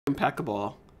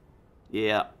impeccable.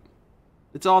 Yeah.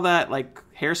 It's all that, like,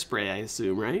 hairspray, I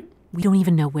assume, right? We don't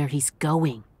even know where he's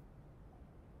going.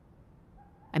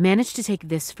 I managed to take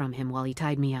this from him while he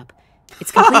tied me up.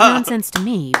 It's complete nonsense to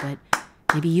me, but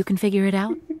maybe you can figure it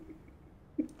out?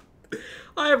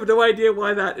 I have no idea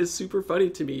why that is super funny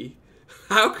to me.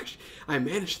 How could I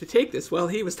managed to take this while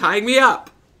he was tying me up?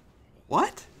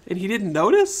 What? And he didn't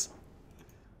notice?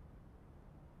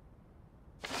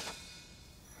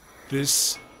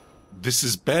 This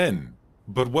is Ben.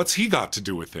 But what's he got to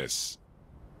do with this?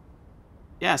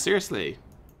 Yeah, seriously.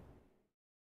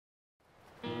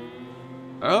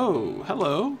 Oh,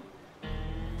 hello.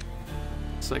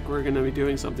 Looks like we're gonna be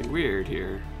doing something weird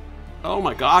here. Oh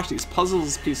my gosh, these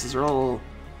puzzles pieces are all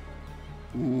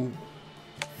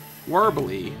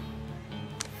warbly.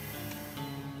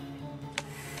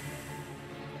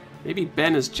 Maybe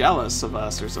Ben is jealous of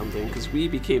us or something because we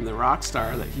became the rock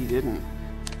star that he didn't.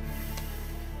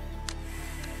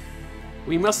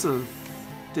 We must have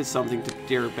did something to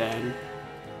dear Ben.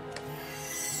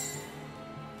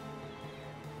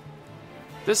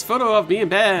 This photo of me and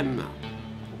Ben.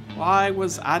 Why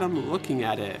was Adam looking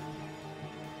at it?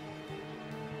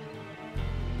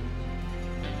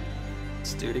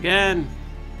 Let's do it again.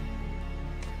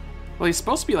 Well, he's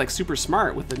supposed to be like super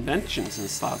smart with inventions and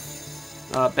stuff.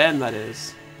 Ben, that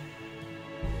is.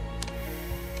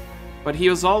 But he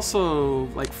was also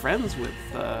like friends with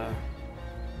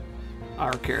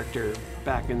our character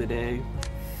back in the day.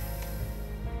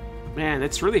 Man,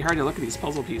 it's really hard to look at these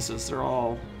puzzle pieces. They're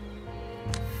all,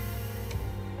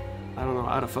 I don't know,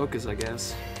 out of focus, I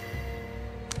guess.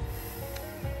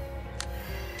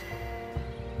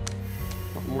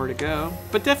 More to go,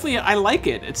 but definitely I like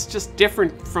it. It's just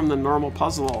different from the normal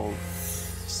puzzle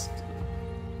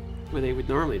where they would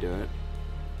normally do it.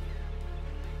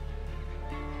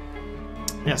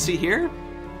 Yeah, see here?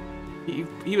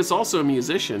 He was also a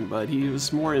musician, but he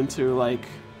was more into, like,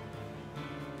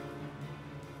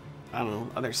 I don't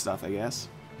know, other stuff, I guess.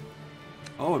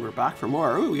 Oh, and we're back for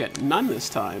more. Ooh, we got none this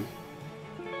time.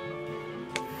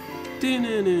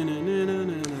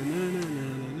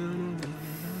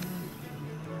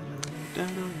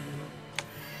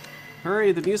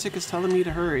 Hurry, the music is telling me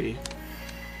to hurry.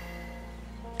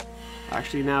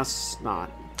 Actually, now it's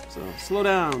not. So, slow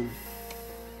down.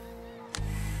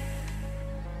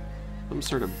 Some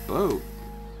sort of boat.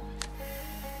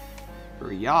 Or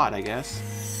a yacht, I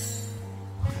guess.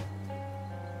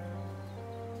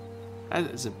 That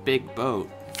is a big boat.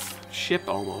 Ship,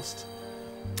 almost.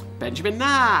 Benjamin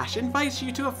Nash invites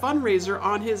you to a fundraiser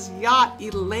on his yacht,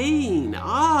 Elaine.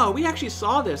 Oh, we actually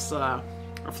saw this, a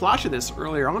flash of this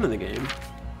earlier on in the game.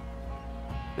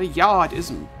 The yacht is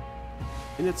in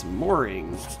its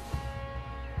mooring.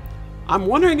 I'm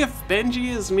wondering if Benji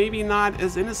is maybe not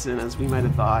as innocent as we might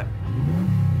have thought.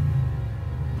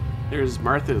 There's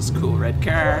Martha's cool red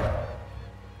car.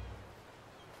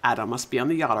 Adam must be on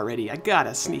the yacht already. I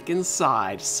gotta sneak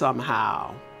inside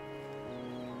somehow.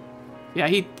 Yeah,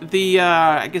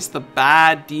 I guess the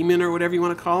bad demon or whatever you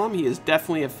want to call him, he is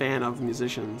definitely a fan of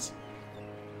musicians.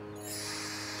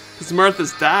 Because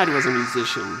Martha's dad was a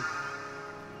musician.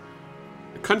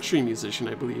 A country musician,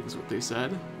 I believe is what they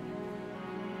said.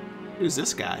 Who's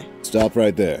this guy? Stop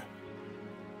right there.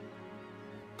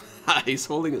 He's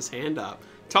holding his hand up.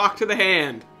 Talk to the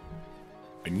hand.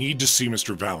 I need to see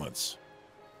Mr. Valance.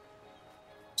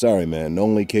 Sorry, man.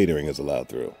 Only catering is allowed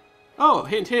through. Oh,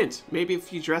 hint, hint. Maybe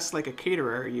if you dressed like a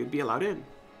caterer, you'd be allowed in.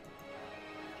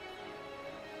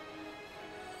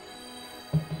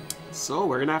 So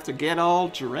we're gonna have to get all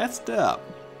dressed up.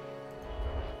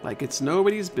 Like it's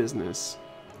nobody's business.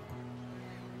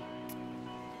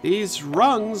 These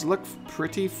rungs look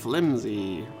pretty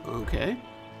flimsy. Okay.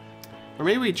 Or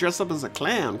maybe we dress up as a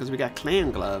clown, because we got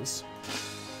clown gloves.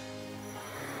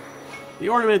 The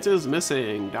ornament is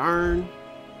missing, darn.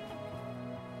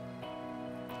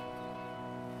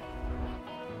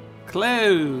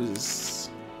 Clothes.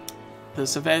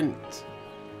 This event.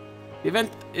 The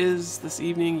event is this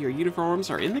evening. Your uniforms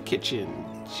are in the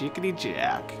kitchen. Chickadee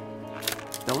jack.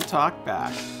 Don't talk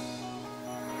back.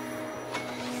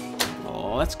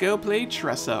 Oh, let's go play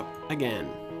dress up again.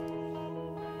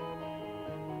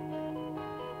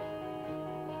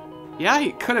 Yeah,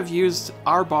 he could have used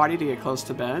our body to get close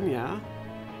to Ben, yeah.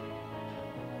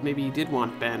 Maybe he did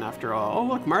want Ben after all. Oh,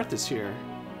 look, Martha's here.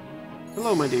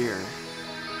 Hello, my dear.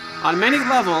 On many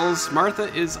levels,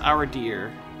 Martha is our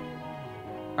dear.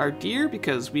 Our dear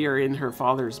because we are in her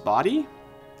father's body.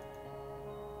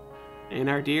 And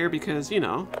our dear because, you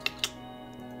know,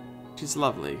 she's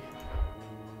lovely.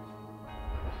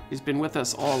 She's been with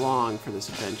us all along for this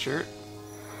adventure.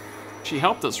 She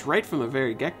helped us right from the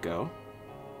very get-go.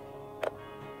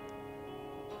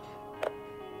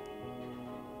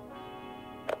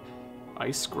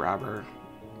 Ice grabber.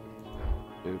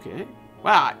 Okay.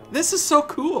 Wow, this is so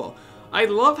cool. I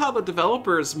love how the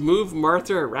developers move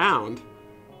Martha around.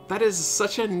 That is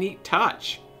such a neat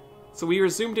touch. So we were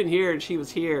zoomed in here and she was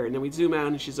here, and then we zoom out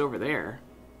and she's over there.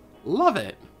 Love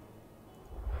it.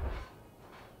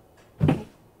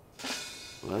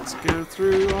 Let's go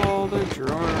through all the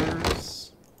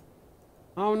drawers.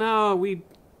 Oh no, we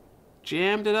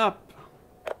jammed it up.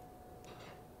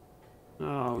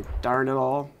 Oh, darn it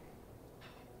all.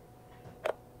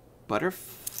 Butter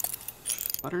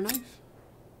knife?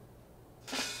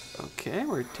 Okay,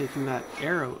 we're taking that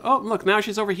arrow. Oh, look, now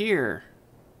she's over here.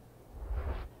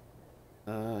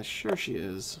 Sure she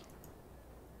is.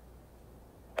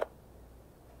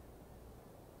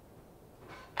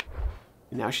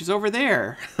 Now she's over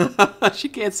there. She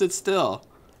can't sit still.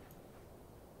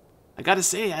 I gotta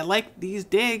say, I like these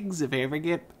digs. If I ever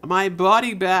get my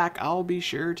body back, I'll be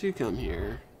sure to come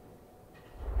here.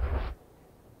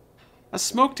 A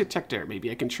smoke detector.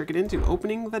 Maybe I can trick it into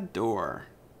opening the door.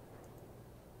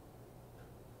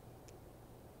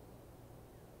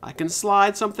 I can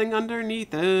slide something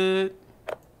underneath it.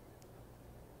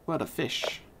 What, a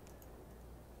fish?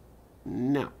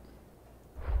 No.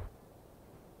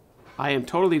 I am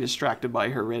totally distracted by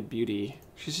her red beauty.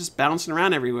 She's just bouncing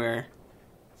around everywhere.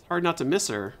 It's hard not to miss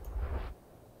her.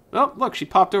 Oh, look, she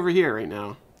popped over here right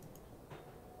now.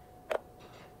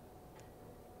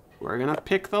 We're gonna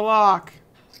pick the lock.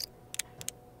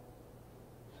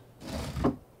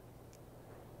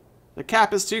 The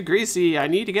cap is too greasy. I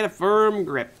need to get a firm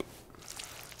grip.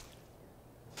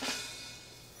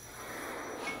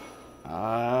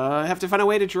 I have to find a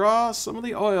way to draw some of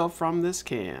the oil from this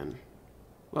can.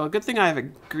 Well, good thing I have a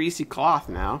greasy cloth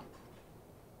now.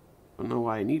 Don't know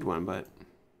why I need one, but...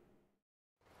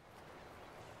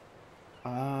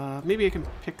 maybe I can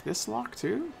pick this lock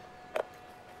too?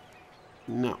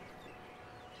 No.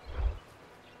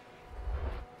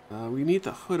 We need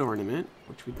the hood ornament,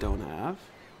 which we don't have.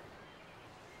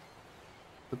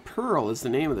 The Pearl is the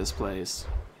name of this place.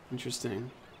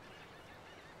 Interesting.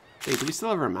 Wait, do we still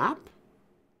have our map?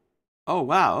 Oh,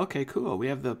 wow. Okay, cool. We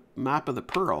have the map of the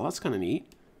Pearl. That's kind of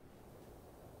neat.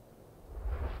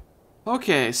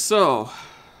 Okay, so...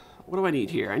 what do I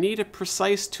need here? I need a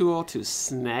precise tool to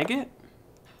snag it.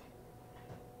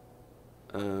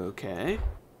 Okay.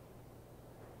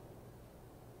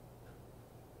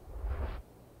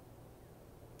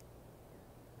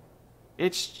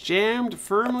 It's jammed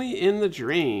firmly in the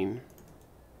drain.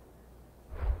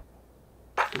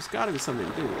 There's gotta be something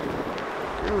to do.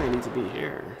 Apparently I need to be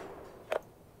here.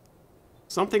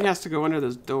 Something has to go under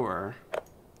this door.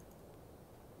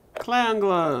 Clown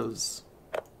gloves!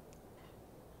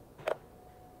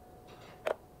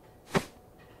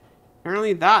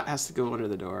 Apparently that has to go under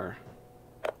the door.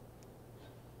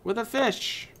 With a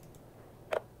fish!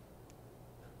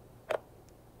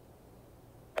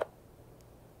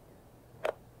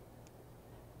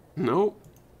 Nope.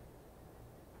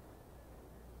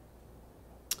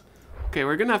 Okay,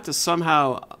 we're gonna have to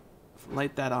somehow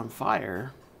light that on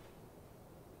fire.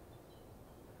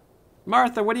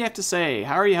 Martha, what do you have to say?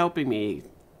 How are you helping me?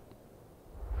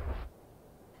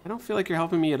 I don't feel like you're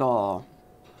helping me at all.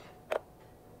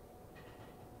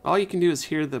 All you can do is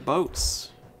hear the boats.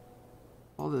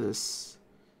 All this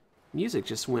music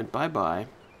just went bye-bye.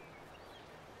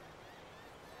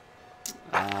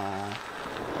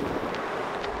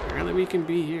 Apparently we can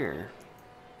be here.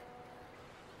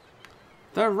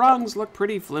 The rungs look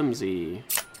pretty flimsy.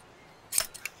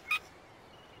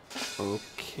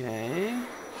 Okay.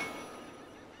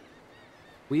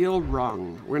 Wheel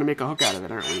rung. We're gonna make a hook out of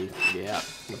it, aren't we? Yeah,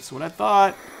 that's what I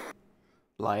thought.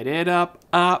 Light it up,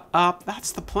 up, up.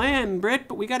 That's the plan, Britt,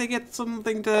 but we gotta get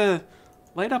something to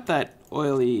light up that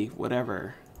oily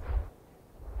whatever.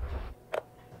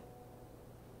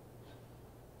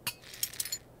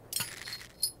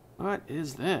 What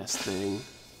is this thing?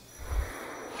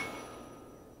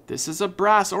 This is a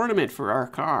brass ornament for our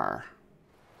car.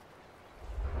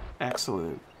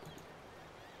 Excellent.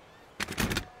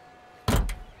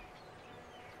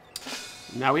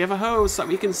 Now we have a hose so that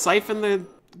we can siphon the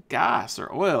gas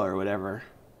or oil or whatever.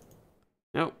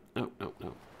 Nope, nope, nope,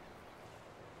 nope.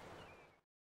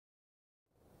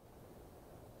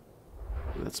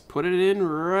 Let's put it in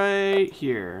right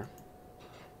here.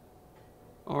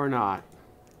 Or not.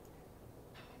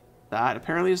 That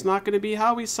apparently is not going to be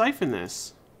how we siphon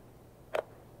this.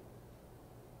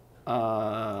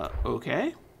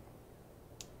 Okay.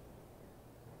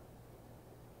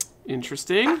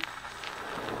 Interesting.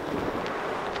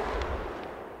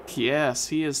 Yes,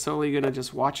 he is totally going to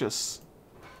just watch us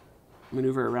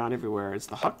maneuver around everywhere. Is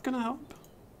the huck going to help?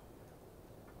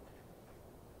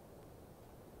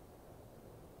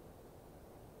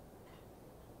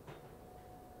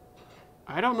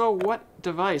 I don't know what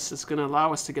device is going to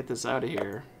allow us to get this out of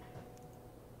here.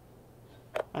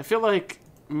 I feel like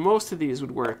most of these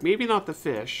would work. Maybe not the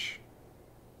fish.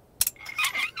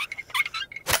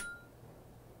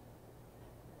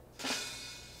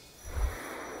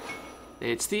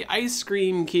 It's the ice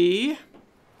cream key.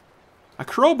 A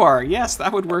crowbar. Yes,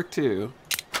 that would work too.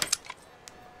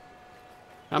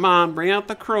 Come on, bring out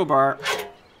the crowbar.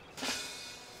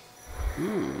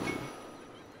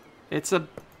 It's a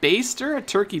baster, a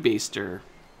turkey baster.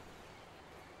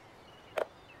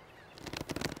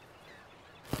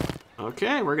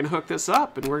 Okay, we're gonna hook this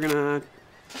up and we're gonna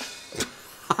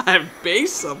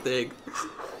base something.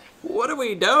 What are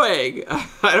we doing?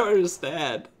 I don't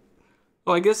understand.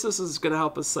 Oh, I guess this is gonna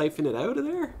help us siphon it out of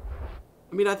there?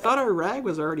 I mean, I thought our rag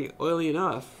was already oily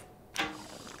enough.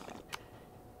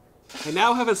 I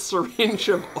now have a syringe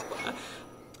of oil.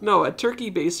 No, a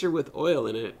turkey baster with oil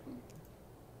in it.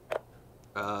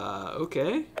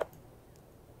 Okay.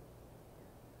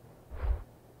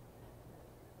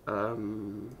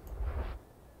 Do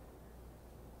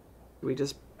we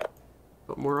just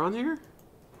put more on there?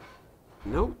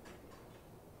 Nope.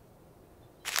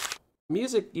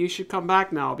 Music, you should come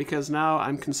back now because now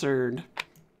I'm concerned.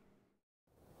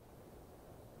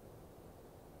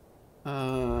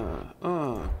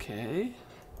 Okay.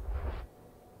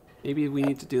 Maybe we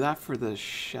need to do that for the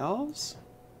shelves?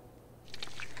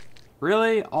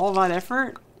 Really? All that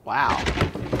effort? Wow.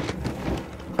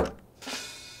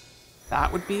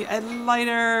 That would be a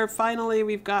lighter. Finally,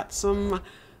 we've got some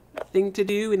thing to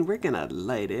do and we're gonna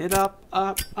light it up,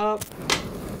 up.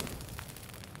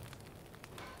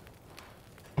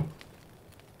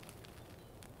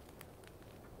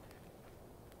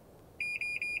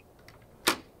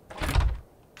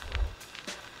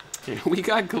 We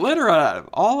got glitter out of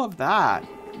all of that.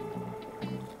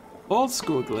 Old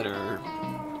school glitter.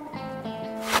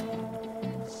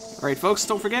 Alright folks,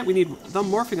 don't forget we need the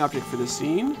morphing object for this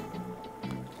scene.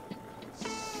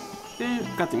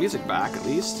 Got the music back at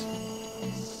least.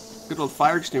 Good old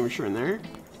fire extinguisher in there.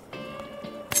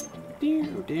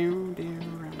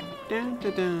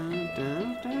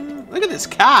 Look at this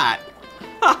cat!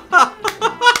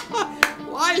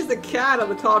 Why is the cat on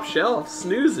the top shelf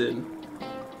snoozing?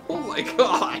 Oh my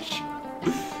gosh!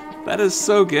 That is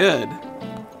so good.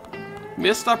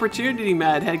 Missed opportunity,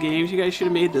 Mad Head Games. You guys should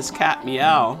have made this cat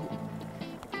meow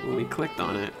when we clicked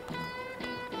on it.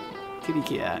 Kitty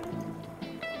cat.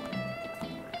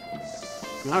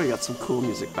 Now we got some cool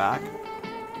music back.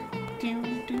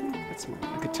 That's a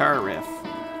guitar riff.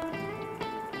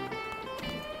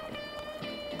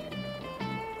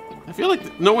 I feel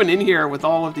like no one in here with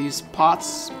all of these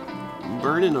pots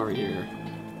burning over here.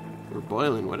 Or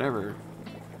boiling, whatever.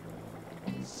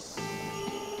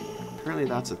 Apparently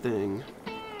that's a thing.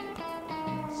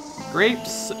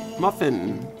 Grapes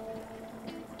muffin.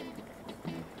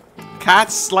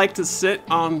 Cats like to sit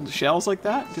on shells like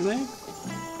that, do they?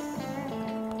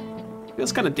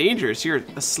 Feels kind of dangerous. You're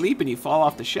asleep and you fall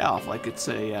off the shelf like it's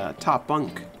a top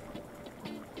bunk.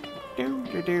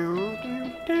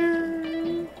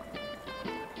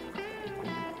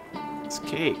 It's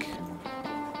cake.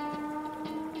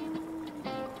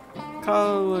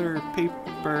 Color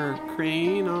paper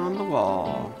crane on the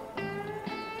wall.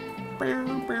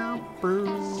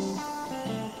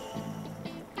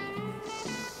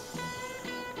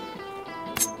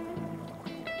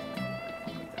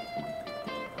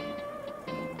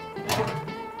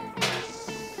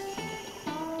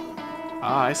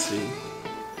 Ah, I see.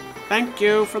 Thank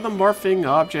you for the morphing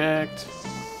object.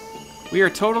 We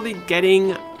are totally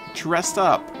getting dressed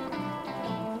up.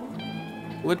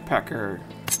 Woodpecker.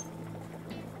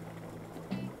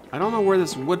 I don't know where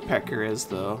this woodpecker is,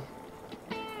 though.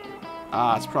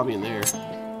 Ah, it's probably in there.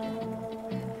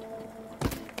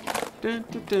 Dun,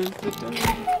 dun, dun, dun, dun.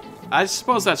 I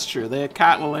suppose that's true. The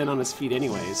cat will land on his feet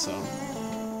anyway, so...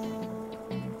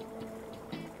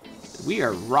 We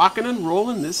are rocking and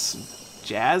rolling this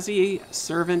jazzy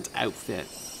servant outfit.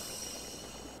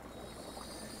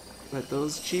 Let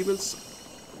those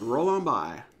achievements roll on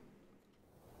by.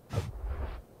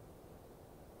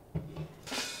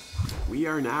 We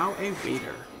are now a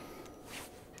waiter.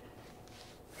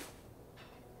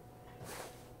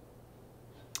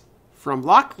 From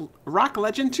rock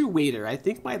legend to waiter, I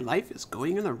think my life is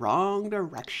going in the wrong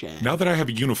direction. Now that I have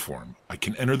a uniform, I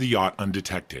can enter the yacht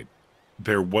undetected.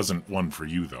 There wasn't one for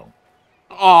you, though.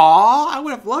 Aw, I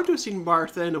would have loved to have seen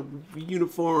Martha in a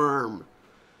uniform.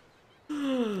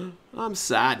 I'm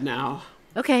sad now.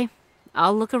 Okay,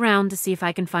 I'll look around to see if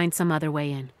I can find some other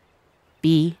way in.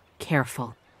 Be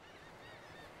careful.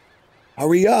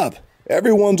 Hurry up.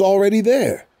 Everyone's already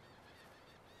there.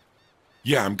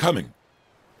 Yeah, I'm coming.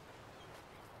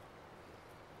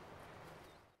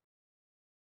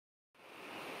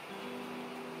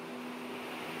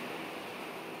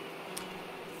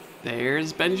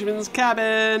 There's Benjamin's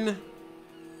cabin.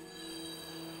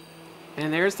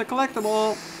 And there's the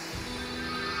collectible.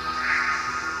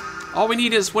 All we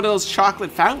need is one of those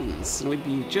chocolate fountains, and we'd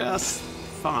be just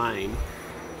fine.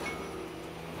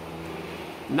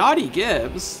 Naughty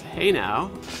Gibbs. Hey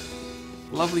now.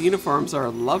 Lovely uniforms are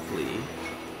lovely.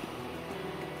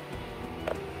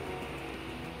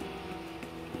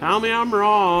 Tell me I'm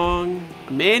wrong.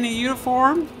 A man in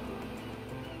uniform?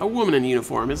 A woman in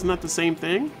uniform. Isn't that the same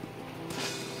thing?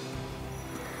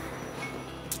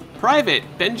 Private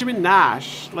Benjamin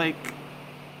Nash. Like,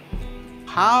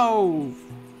 how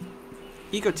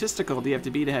egotistical do you have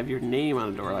to be to have your name on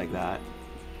a door like that?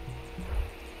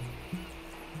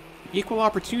 Equal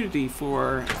opportunity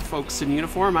for folks in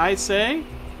uniform, I'd say.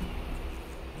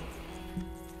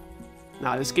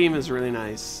 Nah, this game is really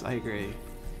nice. I agree.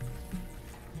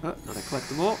 Oh, another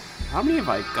collectible. How many have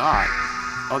I got?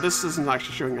 Oh, this isn't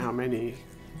actually showing how many.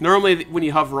 Normally, when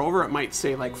you hover over, it might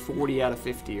say like 40 out of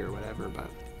 50 or whatever, but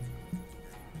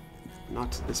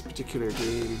not this particular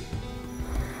game.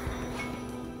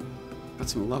 Got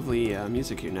some lovely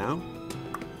music here now.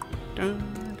 Dun,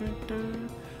 dun, dun.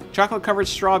 Chocolate-covered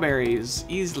strawberries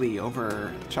easily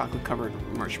over chocolate-covered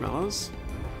marshmallows.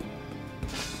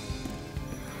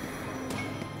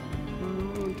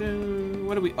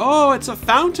 What do we... Oh, it's a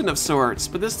fountain of sorts,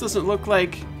 but this doesn't look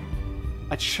like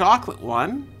a chocolate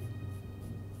one.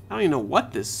 I don't even know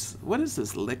what this... What is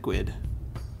this liquid?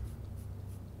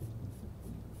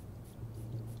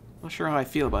 Not sure how I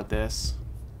feel about this.